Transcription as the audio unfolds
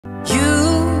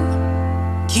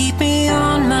Keep me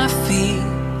on my feet,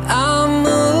 I'll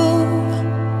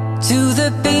move to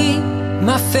the beat,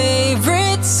 my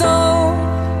favorite song.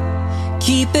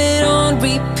 Keep it on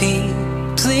repeat,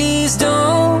 please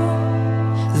don't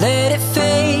let it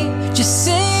fade, just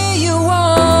say you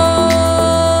want.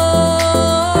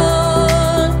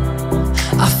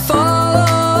 I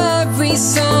follow every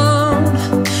sound,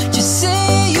 just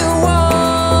say you want.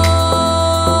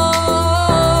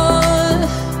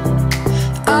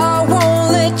 I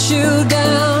won't let you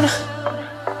down.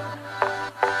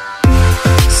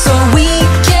 So we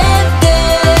can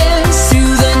dance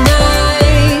through the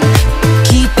night,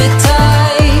 keep it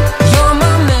tight, you're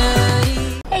my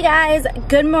melody. Hey guys,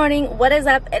 good morning. What is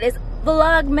up? It is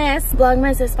Vlogmas.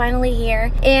 Vlogmas is finally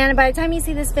here, and by the time you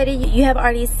see this video, you have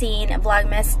already seen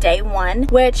Vlogmas day 1,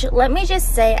 which, let me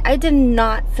just say, I did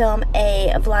not film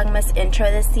a Vlogmas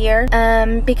intro this year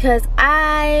because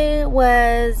I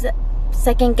was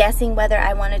second guessing whether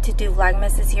I wanted to do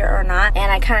Vlogmas this year or not,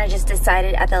 and I kind of just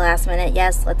decided at the last minute,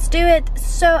 yes, let's do it.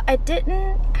 So I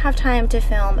didn't have time to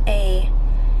film a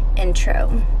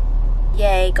intro.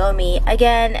 Yay, go me.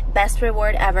 Again, best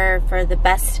reward ever for the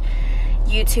best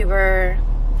YouTuber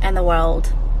in the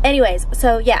world. Anyways,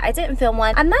 so yeah, I didn't film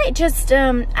one. I might just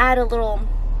add a little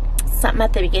something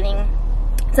at the beginning,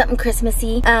 something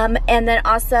Christmassy, and then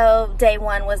also day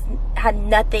 1 had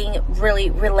nothing really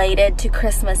related to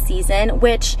Christmas season,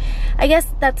 which I guess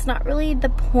that's not really the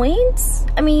point.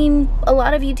 I mean, a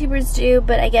lot of YouTubers do,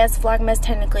 but I guess Vlogmas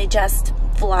technically just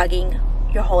vlogging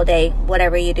your whole day,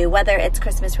 whatever you do, whether it's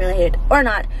Christmas related or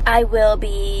not. I will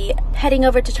be heading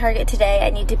over to Target today. I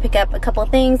need to pick up a couple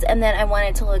things, and then I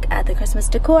wanted to look at the Christmas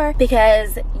decor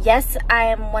because yes, I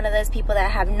am one of those people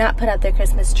that have not put up their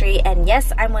Christmas tree, and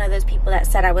yes, I'm one of those people that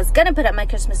said I was gonna put up my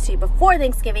Christmas tree before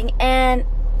Thanksgiving, and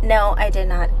no, I did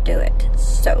not do it.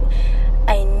 So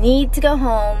I need to go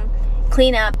home,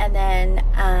 clean up, and then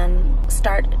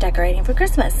start decorating for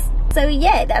Christmas. So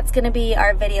yeah, that's gonna be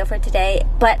our video for today.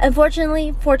 But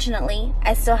unfortunately, fortunately,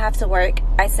 I still have to work.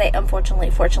 I say unfortunately,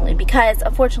 fortunately, because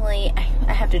unfortunately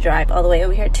I have to drive all the way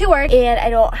over here to work, and I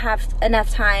don't have enough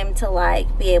time to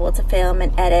like be able to film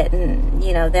and edit, and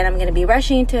you know, then I'm gonna be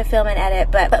rushing to film and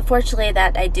edit. But fortunately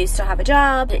that I do still have a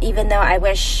job, even though I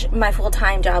wish my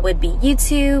full-time job would be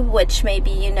YouTube, which may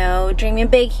be, you know, dreaming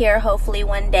big here, hopefully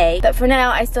one day. But for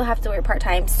now, I still have to work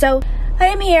part-time. So I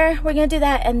am here, we're gonna do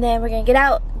that, and then we're gonna get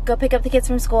out, go pick up the kids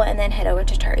from school, and then head over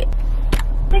to Target.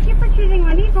 Thank you for choosing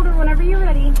Wendy's. Order whenever you're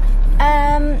ready.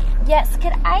 Yes,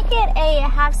 could I get a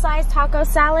half-size taco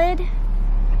salad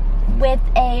with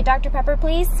a Dr. Pepper,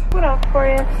 please? What else for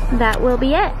you? That will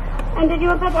be it. And did you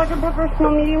want that Dr. Pepper small,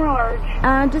 medium, or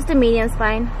large? Just a medium's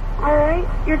fine. All right.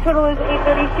 Your total is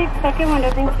 $8.36. Second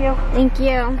window. Thank you. Thank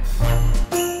you.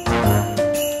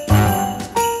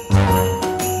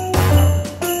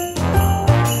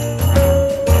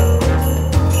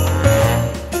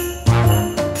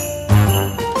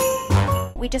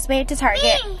 We just made it to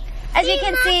Target. As you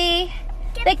can see,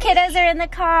 the kiddos are in the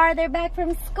car. They're back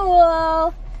from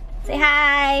school. Say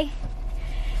hi.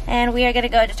 And we are gonna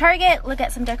go to Target, look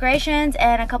at some decorations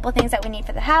and a couple of things that we need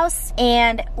for the house.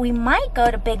 And we might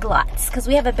go to Big Lots, because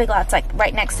we have a Big Lots like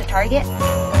right next to Target.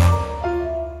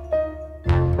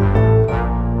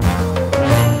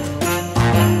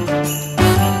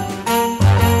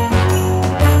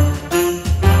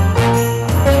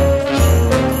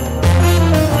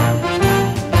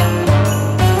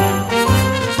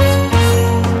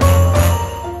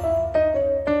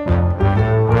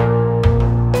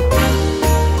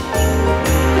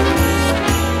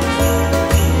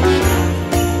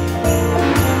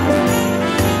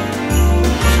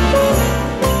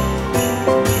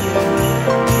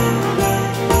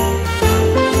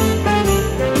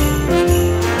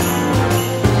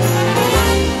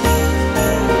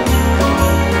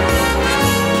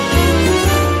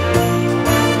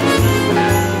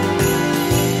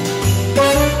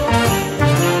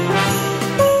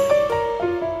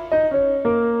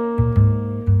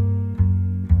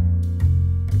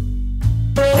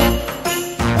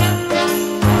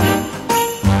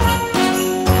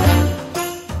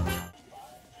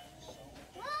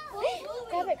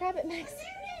 Grab it, Max.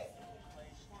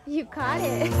 You caught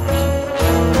it.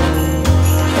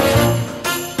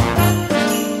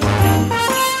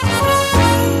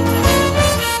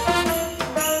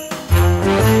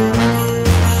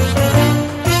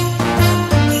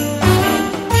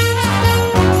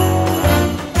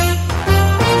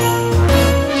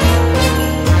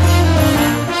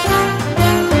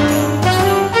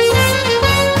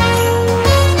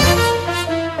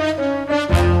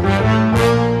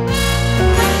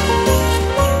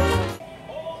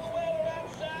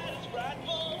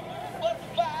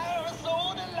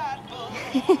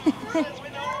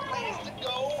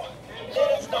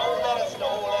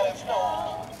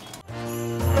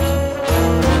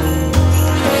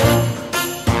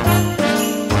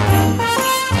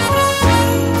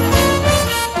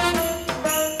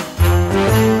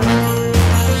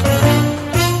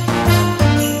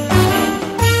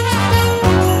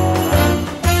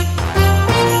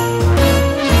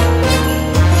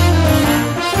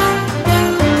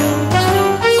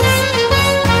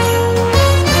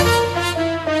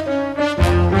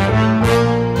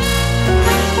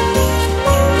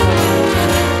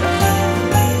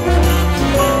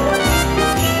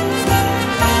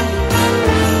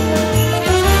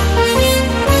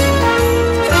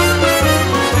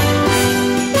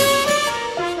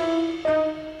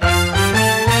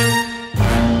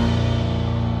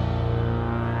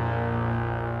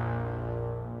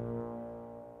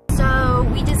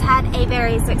 A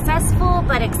very successful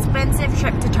but expensive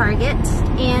trip to Target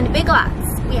and Big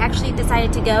Lots. We actually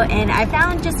decided to go, and I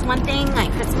found just one thing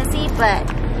like Christmassy, but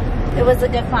it was a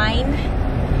good find.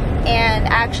 And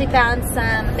I actually found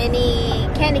some mini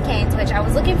candy canes, which I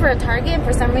was looking for at Target, and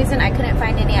for some reason I couldn't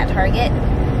find any at Target,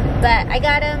 but I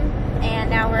got them, and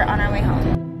now we're on our way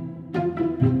home.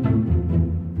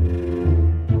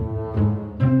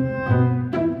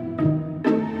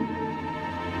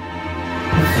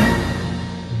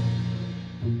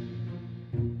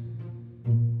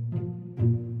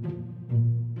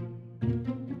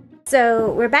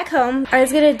 So we're back home. I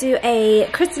was gonna do a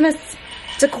Christmas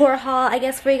decor haul, I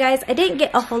guess, for you guys. I didn't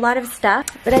get a whole lot of stuff,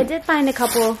 but I did find a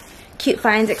couple cute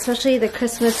finds, especially the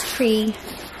Christmas tree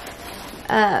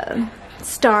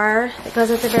star that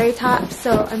goes at the very top.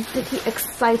 So I'm pretty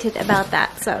excited about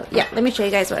that. So yeah, let me show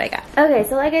you guys what I got. Okay,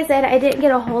 so like I said, I didn't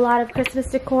get a whole lot of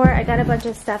Christmas decor. I got a bunch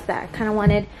of stuff that I kind of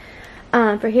wanted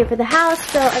for here for the house.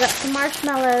 So I got some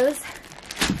marshmallows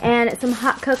and some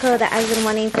hot cocoa that I've been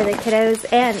wanting for the kiddos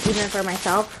and even for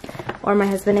myself or my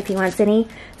husband if he wants any.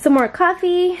 Some more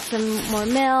coffee, some more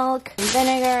milk,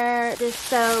 vinegar, this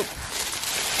soap,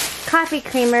 coffee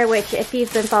creamer, which if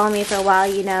you've been following me for a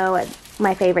while, you know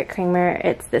my favorite creamer.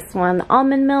 It's this one, the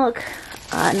almond milk,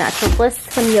 Natural Bliss,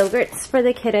 some yogurts for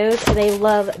the kiddos. They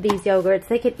love these yogurts.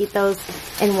 They could eat those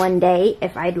in one day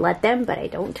if I'd let them, but I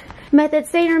don't. Method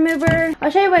stain remover. I'll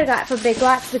show you what I got for Big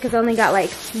Lots because I only got like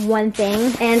one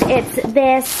thing, and it's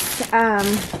this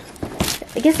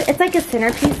I guess it's like a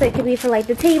centerpiece that could be for like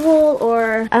the table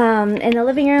or in the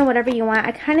living room, whatever you want.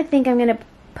 I kind of think I'm gonna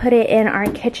put it in our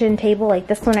kitchen table, like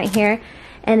this one right here,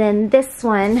 and then this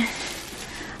one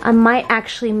I might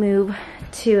actually move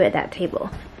to that table,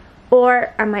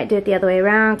 or I might do it the other way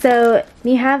around. So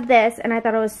you have this, and I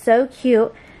thought it was so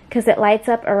cute because it lights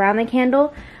up around the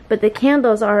candle, but the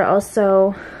candles are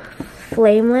also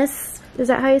flameless. Is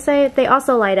that how you say it? They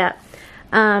also light up.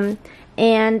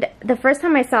 And the first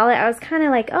time I saw it, I was kind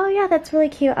of like, oh yeah, that's really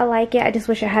cute. I like it. I just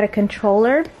wish I had a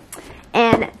controller.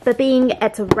 But being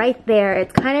it's right there,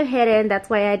 it's kind of hidden. That's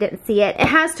why I didn't see it. It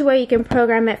has to where you can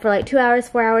program it for like 2 hours,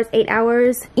 4 hours, 8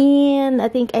 hours. And I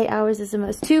think 8 hours is the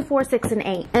most. 2, 4, 6, and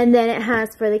 8. And then it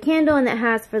has for the candle and it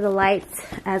has for the lights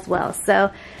as well. So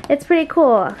it's pretty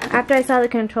cool. After I saw the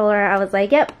controller, I was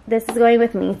like, yep, this is going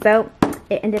with me. So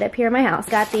it ended up here in my house.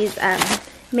 Got these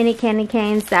mini candy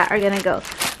canes that are gonna go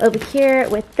over here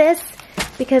with this,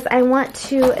 because I want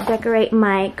to decorate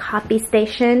my coffee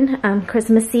station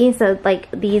Christmassy. So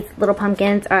like these little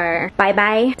pumpkins are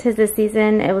bye-bye to this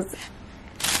season. It was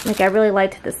like, I really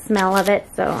liked the smell of it,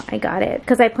 so I got it.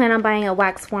 Because I plan on buying a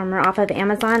wax warmer off of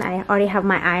Amazon. I already have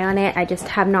my eye on it. I just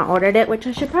have not ordered it, which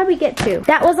I should probably get to.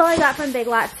 That was all I got from Big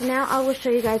Lots. So now I will show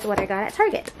you guys what I got at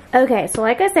Target. Okay, so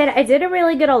like I said, I didn't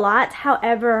really get a lot.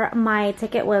 However, my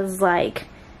ticket was like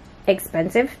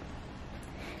expensive.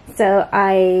 So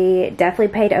I definitely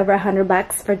paid over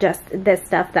 $100 for just this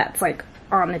stuff that's like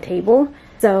on the table.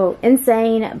 So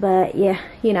insane, but yeah,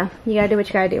 you know, you gotta do what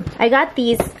you gotta do. I got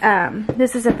these,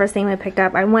 this is the first thing I picked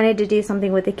up. I wanted to do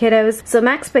something with the kiddos. So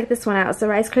Max picked this one out. It's the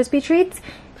Rice Krispie Treats.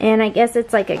 And I guess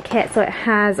it's like a kit, so it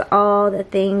has all the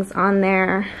things on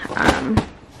there. I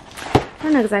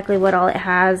don't know exactly what all it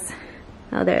has.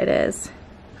 Oh, there it is.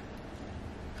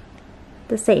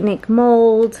 The Satanic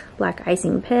mold, black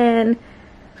icing pen.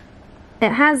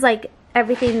 It has like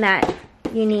everything that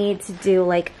you need to do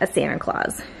like a Santa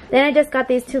Claus. Then I just got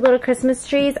these 2 little Christmas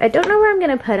trees. I don't know where I'm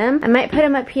gonna put them. I might put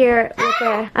them up here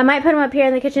I might put them up here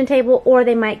on the kitchen table, or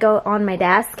they might go on my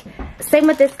desk. Same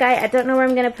with this guy. I don't know where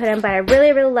I'm gonna put him, but I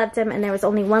really, really loved him, and there was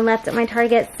only one left at my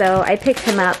Target, so I picked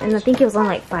him up, and I think it was only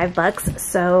like $5,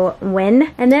 so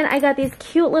win. And then I got these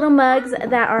cute little mugs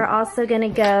that are also gonna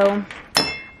go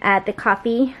at the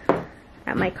coffee,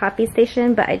 at my coffee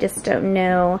station, but I just don't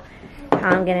know how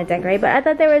I'm gonna decorate, but I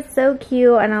thought they were so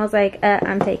cute, and I was like,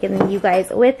 I'm taking you guys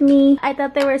with me. I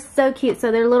thought they were so cute.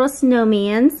 So they're little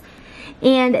snowmans,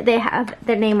 and they have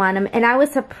their name on them, and I was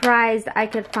surprised I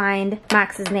could find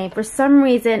Max's name. For some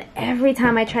reason, every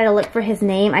time I try to look for his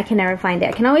name, I can never find it.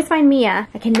 I can always find Mia,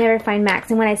 I can never find Max.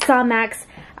 And when I saw Max,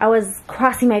 I was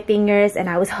crossing my fingers and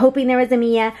I was hoping there was a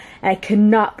Mia, and I could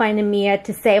not find a Mia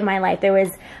to save my life. There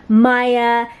was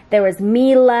Maya, there was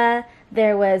Mila,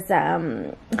 there was,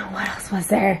 what else was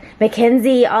there?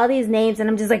 Mackenzie, all these names, and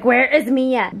I'm just like, where is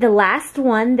Mia? The last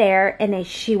one there, and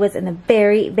she was in the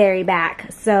very, very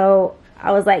back. So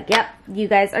I was like, yep, you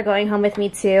guys are going home with me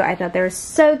too. I thought they were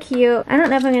so cute. I don't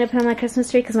know if I'm gonna put on my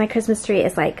Christmas tree because my Christmas tree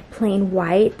is like plain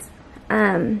white.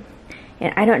 And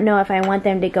I don't know if I want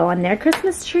them to go on their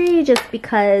Christmas tree just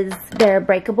because they're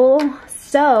breakable.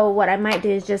 So what I might do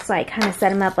is just like kind of set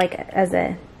them up like as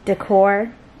a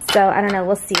decor. So I don't know,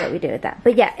 we'll see what we do with that.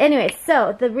 But yeah, anyway,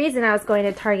 so the reason I was going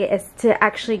to Target is to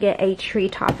actually get a tree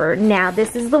topper. Now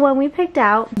this is the one we picked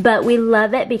out, but we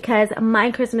love it because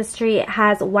my Christmas tree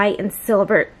has white and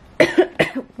silver.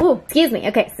 Ooh, excuse me.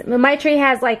 Okay, so my tree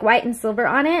has like white and silver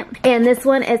on it, and this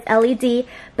one is LED,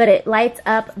 but it lights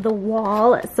up the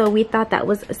wall. So we thought that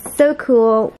was so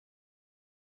cool.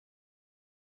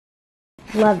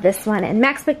 Love this one, and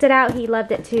Max picked it out. He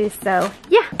loved it too. So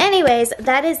yeah, anyways,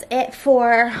 that is it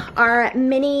for our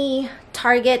mini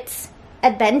Target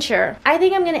adventure. I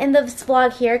think I'm gonna end this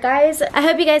vlog here, guys. I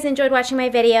hope you guys enjoyed watching my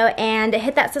video, and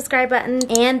hit that subscribe button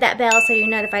and that bell so you're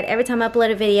notified every time I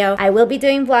upload a video. I will be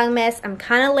doing Vlogmas. I'm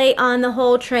kind of late on the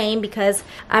whole train because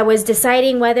I was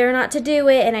deciding whether or not to do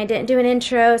it, and I didn't do an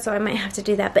intro, so I might have to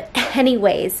do that. But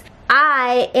anyways,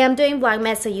 I am doing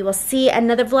Vlogmas, so you will see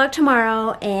another vlog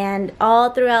tomorrow and all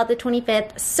throughout the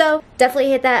 25th. So definitely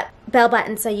hit that bell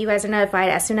button so you guys are notified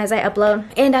as soon as I upload,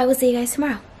 and I will see you guys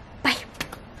tomorrow.